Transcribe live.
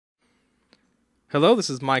Hello, this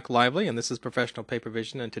is Mike Lively, and this is Professional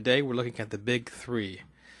Papervision, and today we're looking at the big three.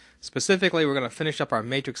 Specifically, we're going to finish up our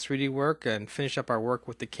Matrix 3D work and finish up our work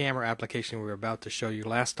with the camera application we were about to show you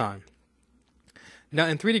last time. Now,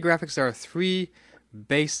 in 3D graphics, there are three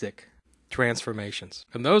basic transformations,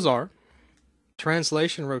 and those are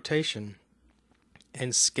translation, rotation,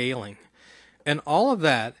 and scaling. And all of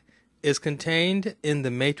that is contained in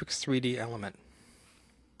the Matrix 3D element.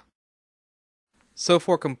 So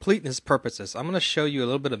for completeness purposes, I'm going to show you a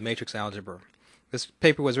little bit of matrix algebra. This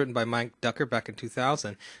paper was written by Mike Ducker back in 2000,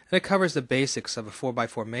 and it covers the basics of a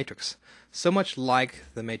 4x4 matrix, so much like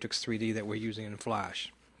the Matrix 3D that we're using in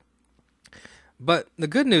Flash. But the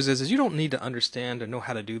good news is you don't need to understand or know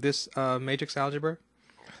how to do this matrix algebra.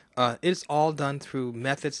 It's all done through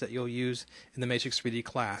methods that you'll use in the Matrix 3D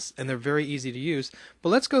class, and they're very easy to use. But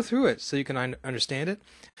let's go through it so you can understand it.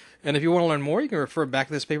 And if you want to learn more, you can refer back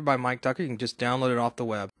to this paper by Mike Ducker. You can just download it off the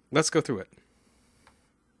web. Let's go through it.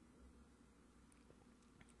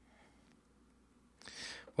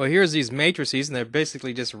 Well, here's these matrices, and they're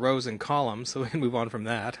basically just rows and columns, so we can move on from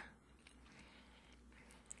that.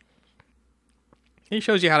 He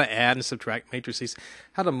shows you how to add and subtract matrices,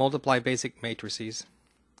 how to multiply basic matrices.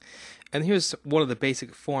 And here's one of the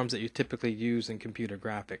basic forms that you typically use in computer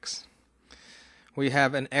graphics. We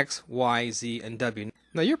have an X, Y, Z, and W.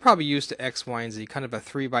 Now you're probably used to X, Y, and Z, kind of a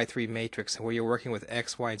 3x3 matrix where you're working with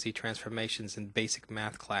X, Y, and Z transformations in basic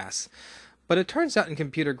math class. But it turns out in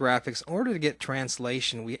computer graphics, in order to get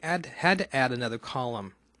translation, we had to add another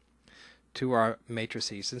column to our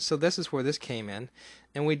matrices. And so this is where this came in.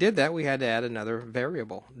 And we did that. We had to add another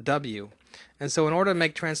variable, W. And so in order to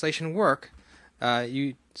make translation work,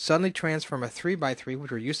 you suddenly transform a 3x3,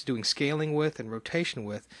 which we're used to doing scaling with and rotation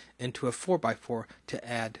with, into a 4x4 to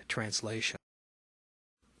add translation.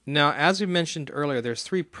 Now, as we mentioned earlier, there's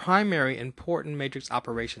three primary important matrix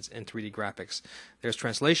operations in 3D graphics. There's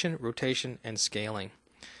translation, rotation, and scaling.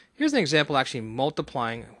 Here's an example actually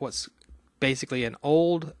multiplying what's basically an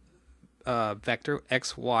old vector,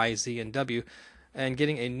 x, y, z, and w, and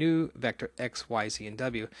getting a new vector, x, y, z, and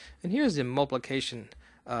w. And here's the multiplication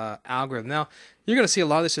algorithm. Now, you're going to see a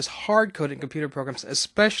lot of this is hard-coded in computer programs,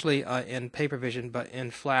 especially in Papervision, but in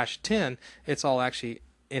Flash 10, it's all actually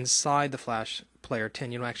inside the Flash Player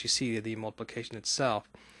 10. You don't actually see the multiplication itself.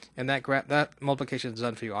 And that multiplication is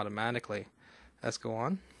done for you automatically. Let's go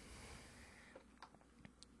on.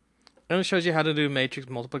 And it shows you how to do matrix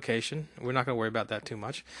multiplication. We're not going to worry about that too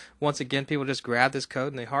much. Once again, people just grab this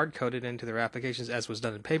code and they hard-code it into their applications as was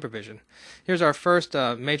done in Papervision. Here's our first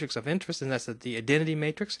matrix of interest, and that's the identity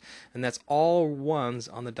matrix, and that's all ones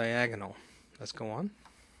on the diagonal. Let's go on.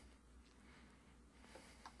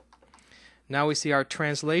 Now we see our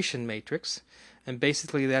translation matrix, and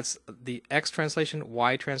basically that's the X translation,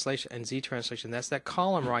 Y translation, and Z translation. That's that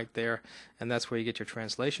column right there, and that's where you get your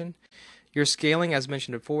translation. Your scaling, as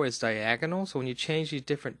mentioned before, is diagonal, so when you change these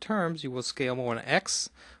different terms, you will scale more in X,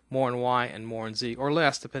 more in Y, and more in Z, or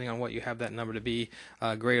less, depending on what you have that number to be,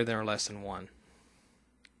 greater than or less than 1.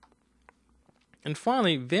 And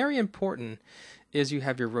finally, very important, is you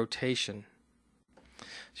have your rotation.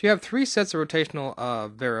 So you have three sets of rotational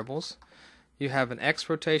variables. You have an X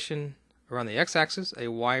rotation around the X-axis, a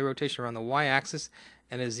Y rotation around the Y-axis,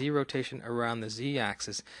 and a Z rotation around the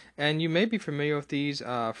Z-axis. And you may be familiar with these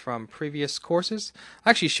from previous courses. I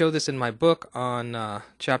actually show this in my book on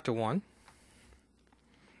Chapter 1.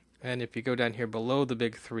 And if you go down here below the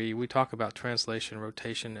big three, we talk about translation,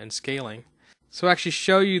 rotation, and scaling. So I actually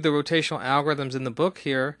show you the rotational algorithms in the book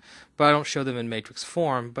here, but I don't show them in matrix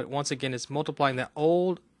form. But once again, it's multiplying that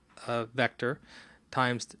old vector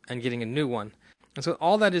times and getting a new one. And so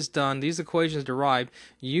all that is done, these equations derived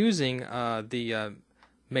using the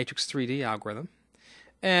Matrix 3D algorithm.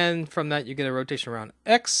 And from that you get a rotation around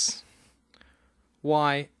X,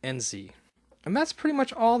 Y, and Z. And that's pretty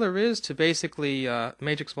much all there is to basically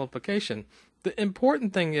matrix multiplication. The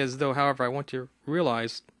important thing is, though, however, I want you to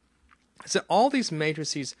realize, is that all these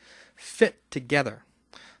matrices fit together.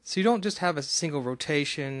 So you don't just have a single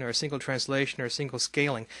rotation or a single translation or a single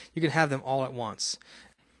scaling. You can have them all at once.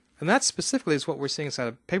 And that specifically is what we're seeing inside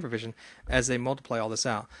of Papervision as they multiply all this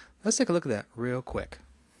out. Let's take a look at that real quick.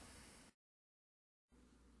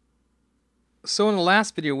 So in the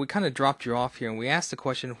last video, we kind of dropped you off here and we asked the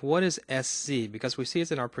question, what is SC? Because we see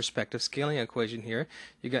it's in our perspective scaling equation here.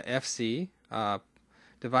 You got FC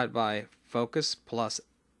divided by focus plus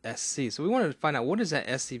SC. So we wanted to find out what is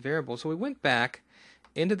that SC variable. So we went back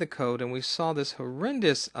into the code and we saw this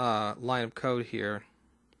horrendous line of code here.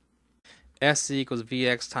 SC equals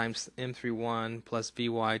Vx times M31 plus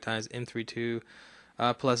Vy times M32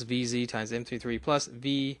 plus Vz times M33 plus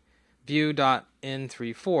V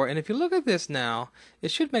view.n34. And if you look at this now,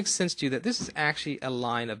 it should make sense to you that this is actually a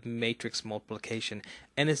line of matrix multiplication,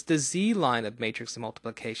 and it's the z line of matrix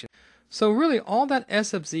multiplication. So really all that S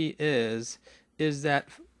sub z is that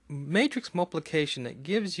matrix multiplication that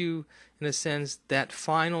gives you, in a sense, that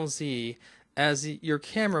final z as your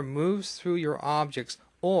camera moves through your objects,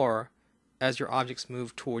 or as your objects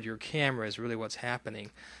move toward your camera, is really what's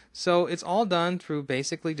happening. So it's all done through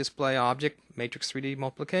basically display object matrix 3D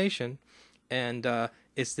multiplication, and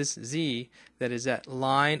it's this z that is that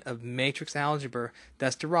line of matrix algebra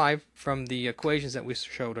that's derived from the equations that we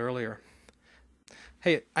showed earlier.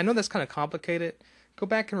 Hey, I know that's kind of complicated. Go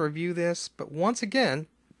back and review this, but once again,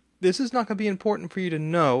 this is not going to be important for you to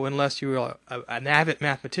know unless you're an avid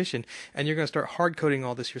mathematician and you're going to start hard coding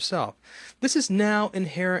all this yourself. This is now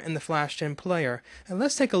inherent in the Flash 10 player, and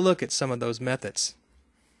let's take a look at some of those methods.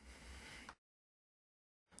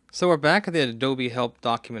 So we're back at the Adobe help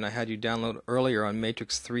document I had you download earlier on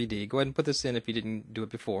Matrix 3D. Go ahead and put this in if you didn't do it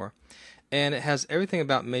before. And it has everything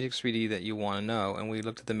about Matrix 3D that you want to know, and we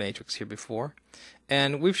looked at the matrix here before.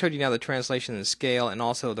 And we've showed you now the translation and the scale and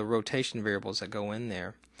also the rotation variables that go in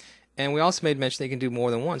there. And we also made mention that you can do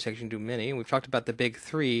more than one, so you can do many. And we've talked about the big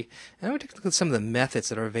three. And we took a look at some of the methods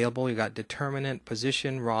that are available. You've got determinant,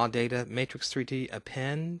 position, raw data, matrix 3D,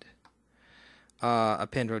 append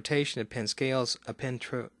rotation, append scales, append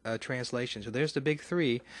translation. So there's the big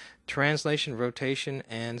three: translation, rotation,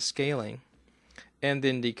 and scaling. And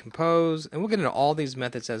then decompose, and we'll get into all these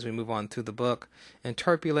methods as we move on through the book.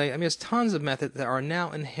 Interpolate, I mean, there's tons of methods that are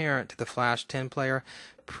now inherent to the Flash 10 player.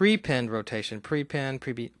 Prepend rotation,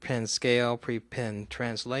 prepend scale, prepend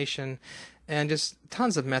translation, and just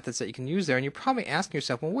tons of methods that you can use there. And you're probably asking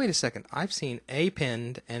yourself, well, wait a second, I've seen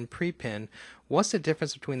append and prepend. What's the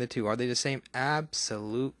difference between the two? Are they the same?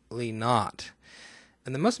 Absolutely not.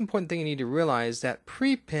 And the most important thing you need to realize is that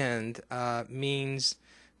prepend means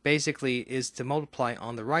basically is to multiply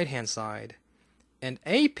on the right hand side, and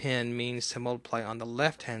append means to multiply on the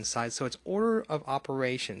left hand side. So it's order of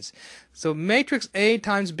operations. So matrix A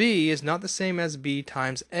times B is not the same as B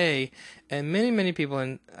times A, and many people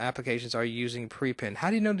in applications are using prepend. How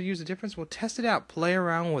do you know to use the difference? Well, test it out, play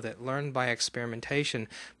around with it, learn by experimentation.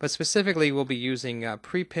 But specifically we'll be using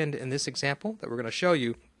prepend in this example that we're going to show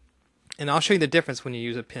you, and I'll show you the difference when you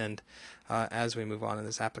use append as we move on in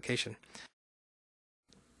this application.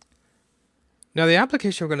 Now the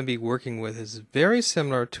application we're going to be working with is very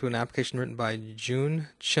similar to an application written by Jun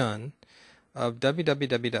Chun of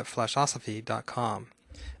www.flashosophy.com.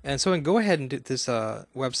 And so we can go ahead and do this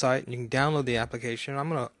website, and you can download the application. I'm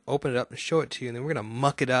going to open it up and show it to you, and then we're going to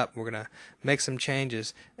muck it up. We're going to make some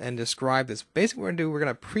changes and describe this. Basically what we're going to do, we're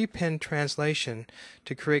going to prepend translation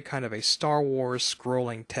to create kind of a Star Wars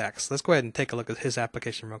scrolling text. Let's go ahead and take a look at his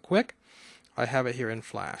application real quick. I have it here in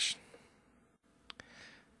Flash.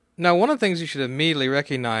 Now, one of the things you should immediately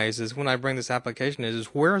recognize is when I bring this application is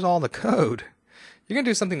where's all the code? You're going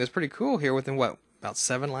to do something that's pretty cool here within, what, about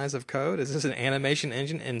 7 lines of code? Is this an animation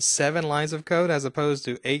engine in 7 lines of code as opposed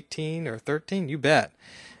to 18 or 13? You bet.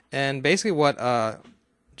 And basically what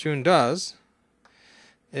Jun does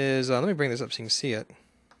is, let me bring this up so you can see it.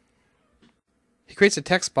 He creates a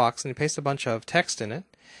text box and he pastes a bunch of text in it,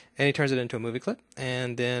 and he turns it into a movie clip,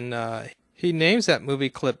 and then he names that movie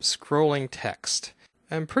clip scrolling text.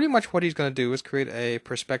 And pretty much what he's going to do is create a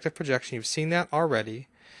perspective projection. You've seen that already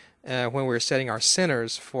when we were setting our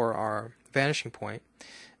centers for our vanishing point.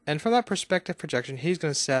 And from that perspective projection, he's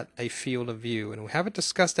going to set a field of view. And we haven't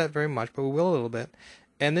discussed that very much, but we will a little bit.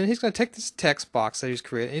 And then he's going to take this text box that he's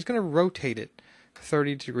created, and he's going to rotate it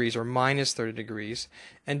 30 degrees or minus 30 degrees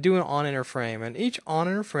and do an on-inner frame. And each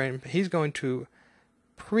on-inner frame, he's going to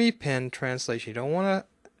prepend translation. You don't want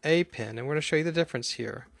to append, and we're going to show you the difference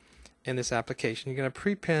here. In this application, you're going to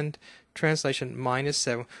prepend translation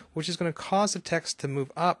 -7, which is going to cause the text to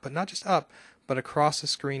move up, but not just up, but across the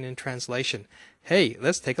screen in translation. Hey,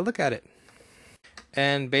 let's take a look at it.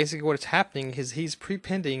 And basically what's happening is he's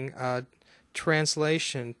prepending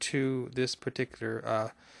translation to this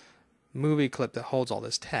particular movie clip that holds all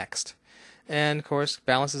this text. And of course,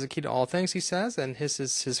 balance is the key to all things, he says, and this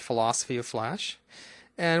is his philosophy of Flash.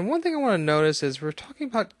 And one thing I want to notice is we're talking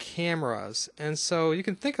about cameras, and so you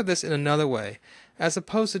can think of this in another way. As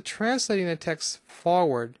opposed to translating the text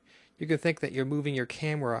forward, you can think that you're moving your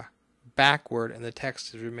camera backward and the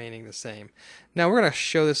text is remaining the same. Now we're going to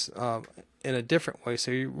show this in a different way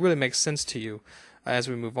so it really makes sense to you as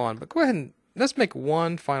we move on. But go ahead and let's make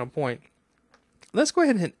one final point. Let's go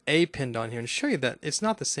ahead and hit append on here and show you that it's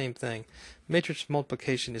not the same thing. Matrix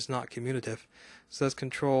multiplication is not commutative. So let's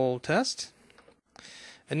control test.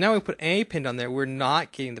 And now we put A pinned on there, we're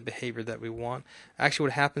not getting the behavior that we want. Actually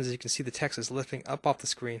what happens is you can see the text is lifting up off the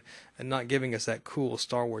screen and not giving us that cool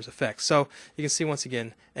Star Wars effect. So you can see once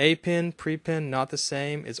again, A pin, prepin, not the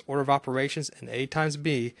same. It's order of operations, and A times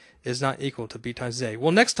B is not equal to B times A.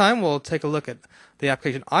 Well, next time we'll take a look at the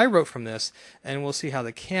application I wrote from this, and we'll see how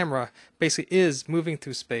the camera basically is moving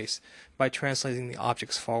through space by translating the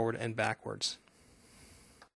objects forward and backwards.